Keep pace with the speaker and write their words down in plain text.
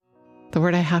The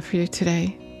word I have for you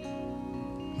today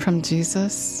from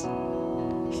Jesus,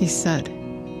 he said,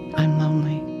 I'm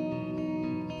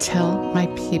lonely. Tell my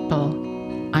people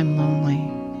I'm lonely.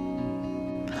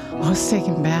 I was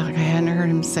taken back. I hadn't heard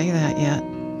him say that yet.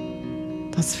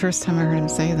 That's the first time I heard him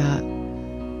say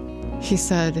that. He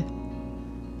said,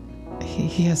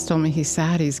 he has told me he's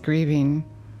sad, he's grieving,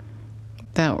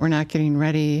 that we're not getting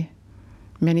ready.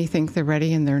 Many think they're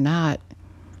ready and they're not.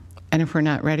 And if we're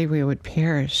not ready, we would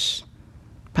perish.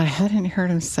 But I hadn't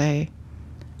heard him say,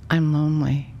 I'm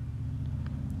lonely.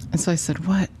 And so I said,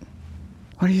 what?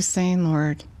 What are you saying,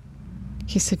 Lord?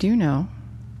 He said, you know.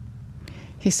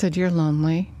 He said, you're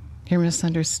lonely. You're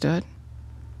misunderstood.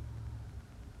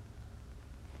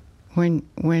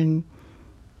 When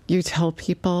you tell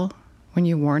people, when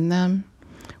you warn them,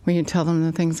 when you tell them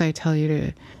the things I tell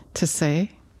you to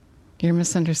say, you're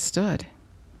misunderstood.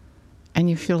 And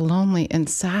you feel lonely and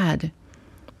sad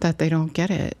that they don't get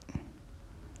it.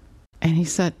 And he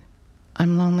said,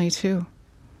 I'm lonely too.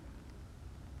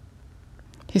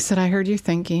 He said, I heard you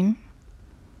thinking.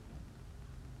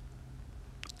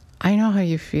 I know how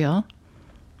you feel.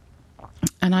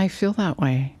 And I feel that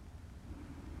way.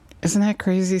 Isn't that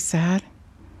crazy sad?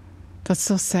 That's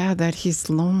so sad that he's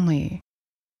lonely.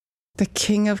 The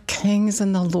King of Kings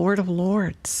and the Lord of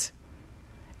Lords.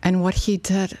 And what he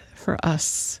did for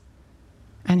us.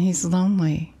 And he's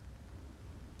lonely.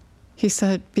 He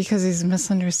said, because he's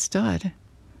misunderstood.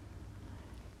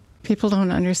 People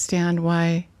don't understand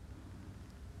why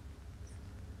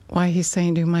he's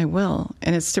saying, do my will.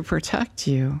 And it's to protect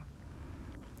you.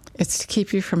 It's to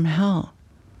keep you from hell.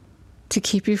 To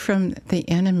keep you from the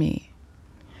enemy.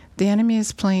 The enemy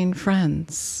is playing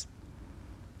friends.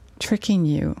 Tricking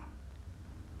you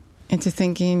into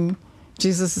thinking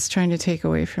Jesus is trying to take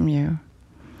away from you.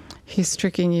 He's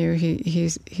tricking you.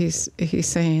 He's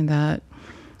saying that,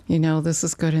 you know, this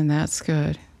is good and that's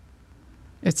good.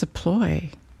 It's a ploy.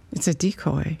 It's a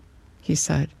decoy, he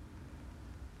said.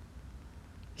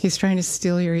 He's trying to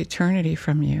steal your eternity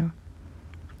from you.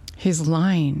 He's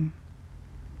lying.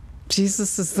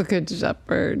 Jesus is the good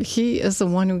shepherd. He is the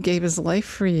one who gave his life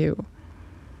for you.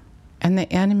 And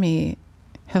the enemy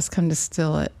has come to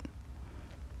steal it.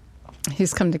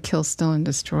 He's come to kill, steal, and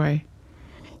destroy.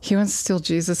 He wants to steal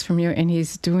Jesus from you, and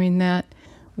he's doing that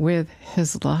with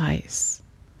his lies.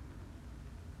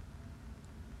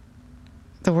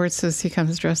 The word says he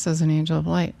comes dressed as an angel of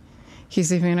light.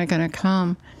 He's even going to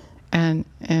come and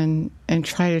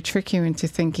try to trick you into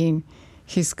thinking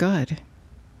he's good.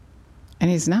 And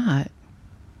he's not.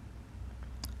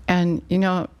 And, you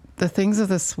know, the things of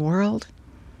this world,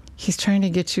 he's trying to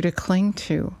get you to cling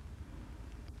to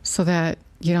so that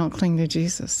you don't cling to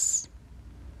Jesus,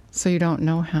 so you don't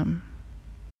know him.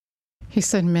 He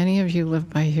said, many of you live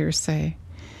by hearsay.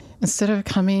 Instead of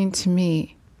coming to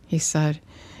me, he said,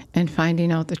 and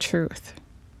finding out the truth.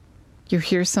 You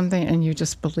hear something and you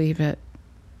just believe it.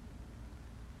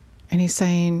 And he's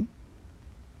saying,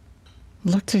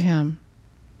 look to him,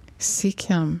 seek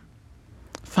him,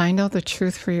 find out the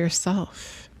truth for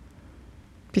yourself.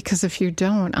 Because if you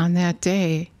don't, on that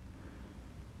day,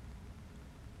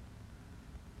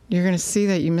 you're going to see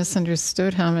that you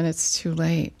misunderstood him and it's too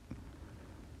late.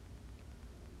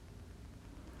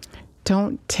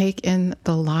 Don't take in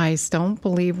the lies. Don't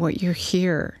believe what you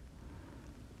hear,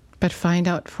 but find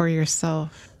out for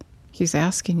yourself. He's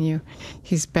asking you.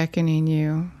 He's beckoning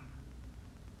you.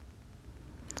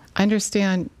 I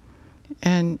understand,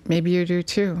 and maybe you do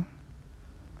too,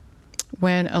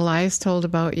 when a lie is told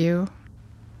about you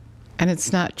and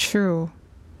it's not true,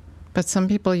 but some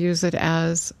people use it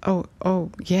as,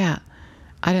 oh, yeah,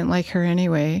 I didn't like her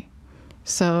anyway,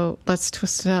 so let's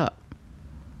twist it up.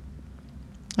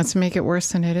 Let's make it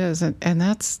worse than it is. And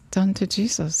that's done to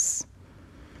Jesus.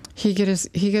 He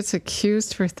gets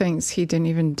accused for things he didn't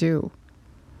even do.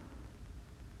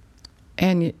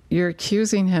 And you're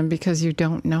accusing him because you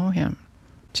don't know him.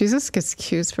 Jesus gets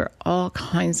accused for all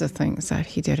kinds of things that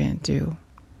he didn't do.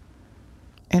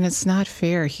 And it's not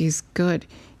fair. He's good.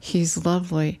 He's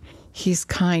lovely. He's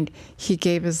kind. He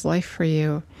gave his life for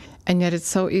you. And yet it's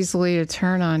so easily to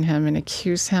turn on him and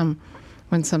accuse him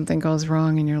when something goes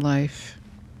wrong in your life.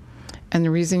 And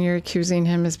the reason you're accusing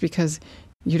him is because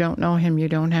you don't know him. You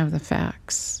don't have the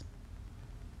facts.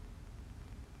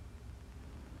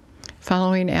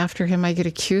 Following after him, I get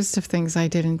accused of things I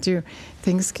didn't do.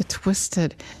 Things get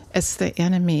twisted. It's the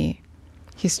enemy.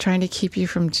 He's trying to keep you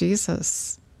from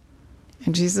Jesus.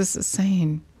 And Jesus is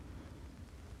saying,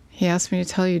 he asked me to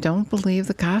tell you, don't believe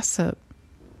the gossip.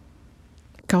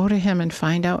 Go to him and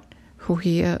find out who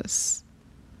he is.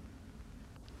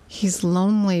 He's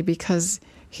lonely because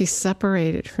he's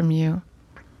separated from you.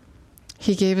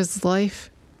 He gave his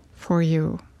life for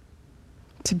you,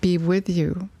 to be with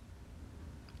you,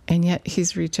 and yet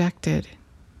he's rejected.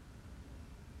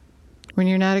 When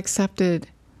you're not accepted,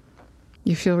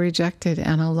 you feel rejected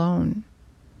and alone.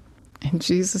 And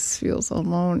Jesus feels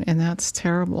alone, and that's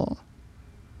terrible.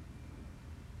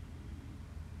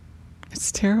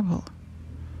 It's terrible.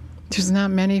 There's not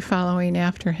many following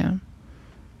after him.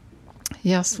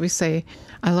 Yes, we say,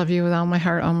 I love you with all my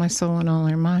heart, all my soul, and all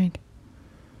your mind.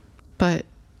 But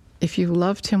if you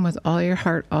loved him with all your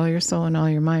heart, all your soul, and all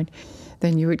your mind,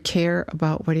 then you would care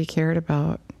about what he cared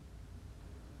about.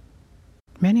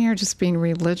 Many are just being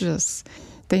religious.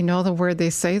 They know the word, they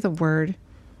say the word,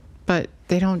 but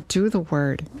they don't do the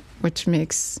word, which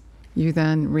makes you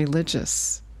then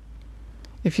religious.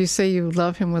 If you say you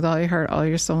love him with all your heart, all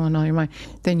your soul, and all your mind,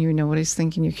 then you know what he's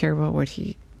thinking, you care about what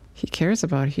he cares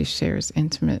about. He shares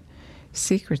intimate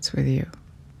secrets with you.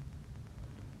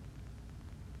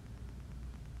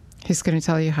 He's going to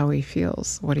tell you how he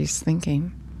feels, what he's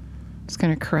thinking. He's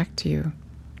going to correct you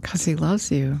because he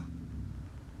loves you.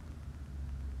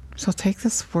 So take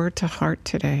this word to heart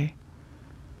today.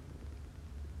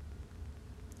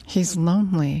 He's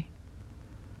lonely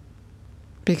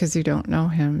because you don't know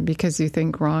him, because you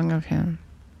think wrong of him,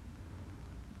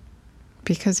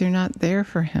 because you're not there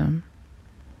for him.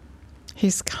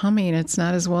 He's coming. It's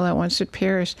not his will that one should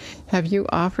perish. Have you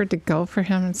offered to go for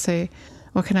him and say,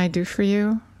 what can I do for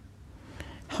you?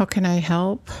 How can I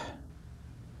help?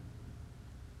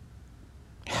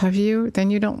 Have you?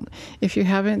 Then you don't. If you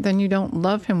haven't, then you don't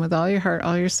love him with all your heart,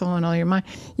 all your soul, and all your mind.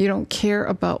 You don't care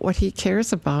about what he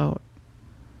cares about.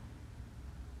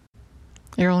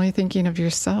 You're only thinking of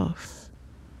yourself.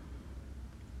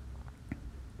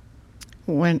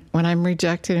 When I'm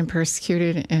rejected and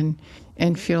persecuted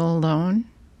and feel alone,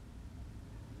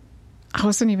 I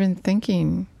wasn't even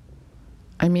thinking.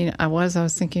 I mean, I was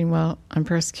thinking, well, I'm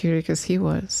persecuted because he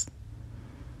was.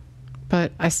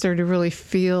 But I started to really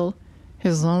feel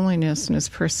his loneliness and his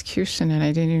persecution, and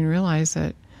I didn't even realize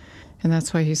it. And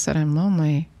that's why he said, I'm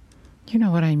lonely. You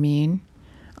know what I mean.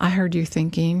 I heard you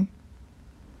thinking.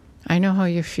 I know how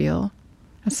you feel.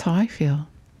 That's how I feel.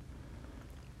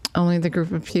 Only the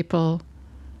group of people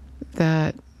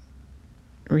that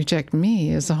reject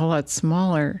me is a whole lot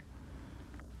smaller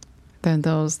than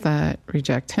those that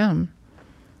reject him.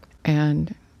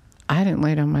 And I didn't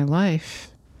lay down my life.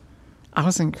 I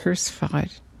wasn't crucified,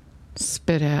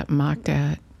 spit at, mocked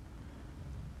at.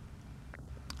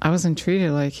 I wasn't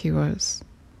treated like he was.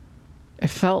 It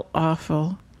felt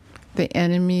awful. The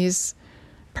enemy's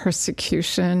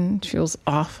persecution feels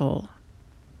awful.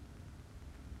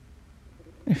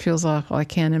 It feels awful. I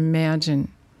can't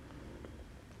imagine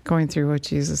going through what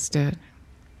Jesus did.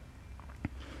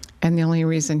 And the only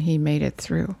reason he made it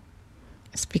through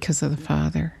is because of the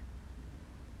Father.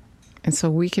 And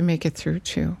so we can make it through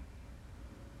too.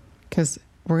 Because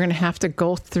we're going to have to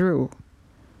go through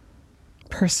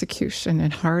persecution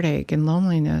and heartache and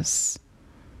loneliness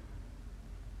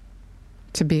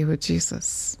to be with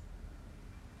Jesus.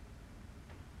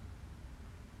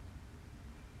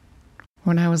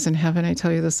 When I was in heaven, I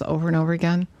tell you this over and over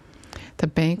again, the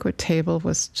banquet table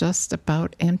was just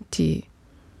about empty.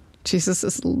 Jesus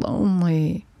is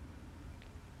lonely.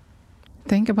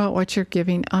 Think about what you're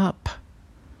giving up.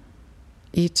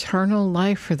 Eternal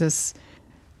life for this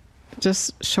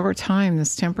just short time,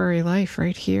 this temporary life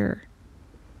right here.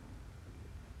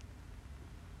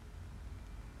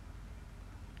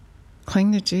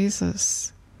 Cling to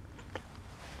Jesus.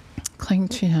 Cling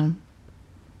to him.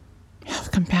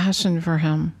 Have compassion for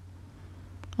him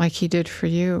like he did for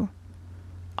you.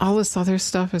 All this other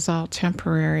stuff is all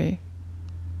temporary.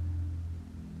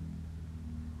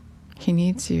 He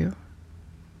needs you.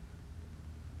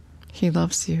 He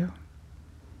loves you.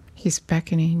 He's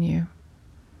beckoning you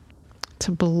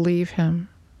to believe him,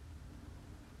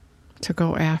 to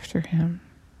go after him.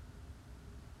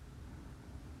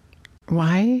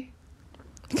 Why?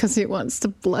 Because he wants to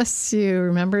bless you.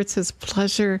 Remember, it's his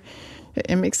pleasure.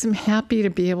 It makes him happy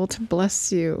to be able to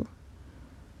bless you.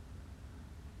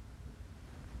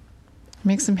 It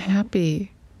makes him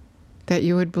happy that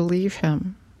you would believe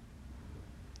him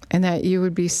and that you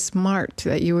would be smart,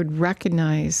 that you would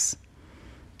recognize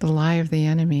the lie of the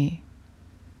enemy.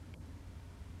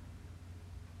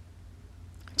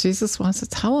 Jesus wants to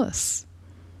tell us.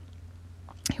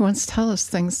 He wants to tell us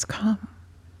things to come.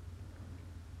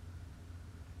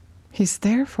 He's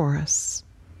there for us.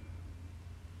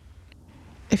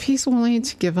 If he's willing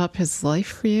to give up his life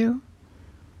for you,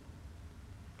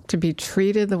 to be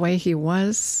treated the way he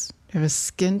was, have his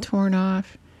skin torn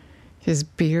off, his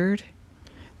beard,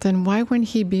 then why wouldn't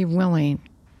he be willing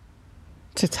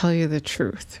to tell you the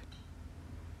truth?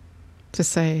 to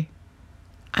say,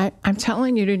 I'm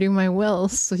telling you to do my will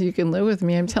so you can live with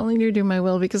me. I'm telling you to do my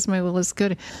will because my will is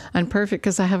good and perfect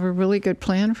because I have a really good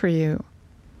plan for you.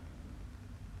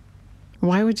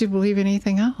 Why would you believe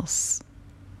anything else?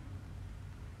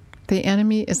 The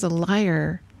enemy is a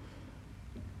liar,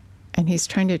 and he's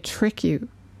trying to trick you.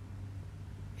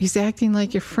 He's acting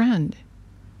like your friend,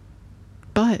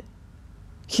 but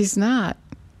he's not.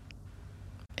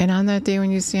 And on that day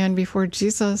when you stand before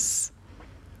Jesus,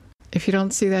 if you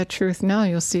don't see that truth now,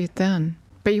 you'll see it then.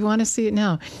 But you want to see it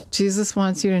now. Jesus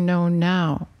wants you to know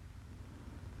now,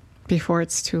 before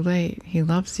it's too late. He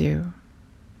loves you.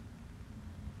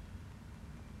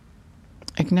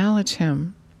 Acknowledge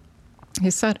him. He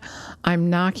said, I'm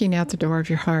knocking at the door of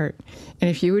your heart. And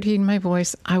if you would heed my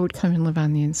voice, I would come and live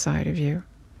on the inside of you.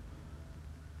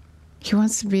 He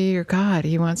wants to be your God.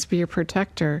 He wants to be your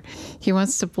protector. He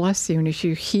wants to bless you. And if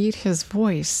you heed his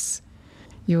voice,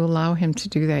 you allow him to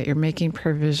do that. You're making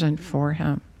provision for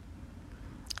him.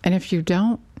 And if you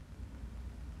don't,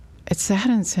 it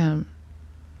saddens him.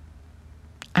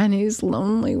 And he's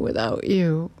lonely without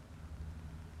you.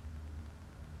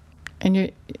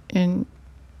 And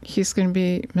he's going to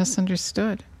be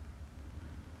misunderstood.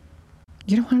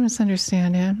 You don't want to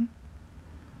misunderstand him.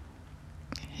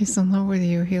 He's in love with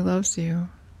you. He loves you.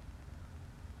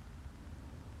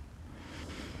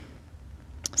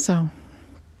 So,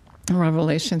 in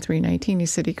Revelation 3:19, he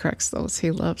said he corrects those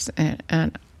he loves.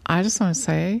 And I just want to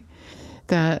say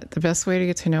that the best way to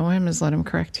get to know him is let him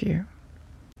correct you.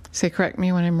 Say, correct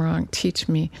me when I'm wrong. Teach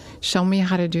me. Show me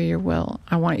how to do your will.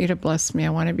 I want you to bless me. I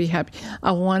want to be happy.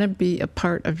 I want to be a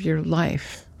part of your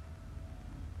life.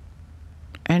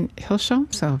 And he'll show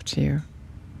himself to you.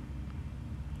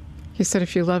 He said,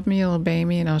 if you love me, you'll obey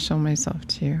me, and I'll show myself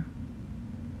to you.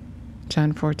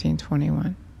 John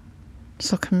 14:21.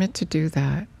 So commit to do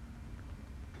that.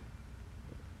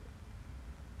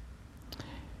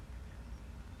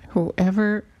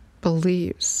 Whoever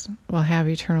believes will have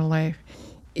eternal life.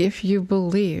 If you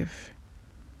believe,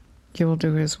 you will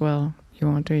do his will. You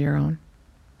won't do your own.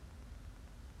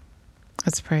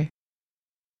 Let's pray.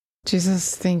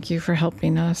 Jesus, thank you for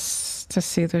helping us to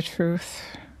see the truth.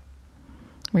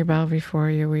 We bow before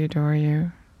you. We adore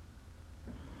you.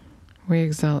 We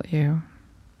exalt you.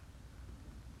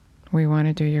 We want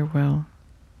to do your will.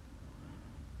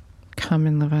 Come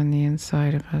and live on the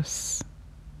inside of us.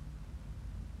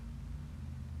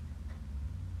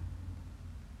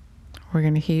 We're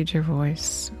going to heed your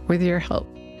voice with your help.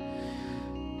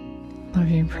 Love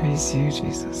you and praise you,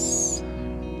 Jesus.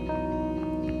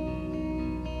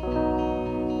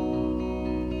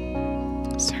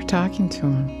 Start talking to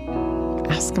him.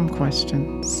 Ask him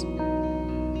questions.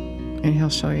 And he'll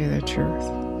show you the truth.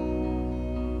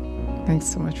 Thanks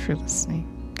so much for listening.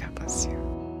 God bless you.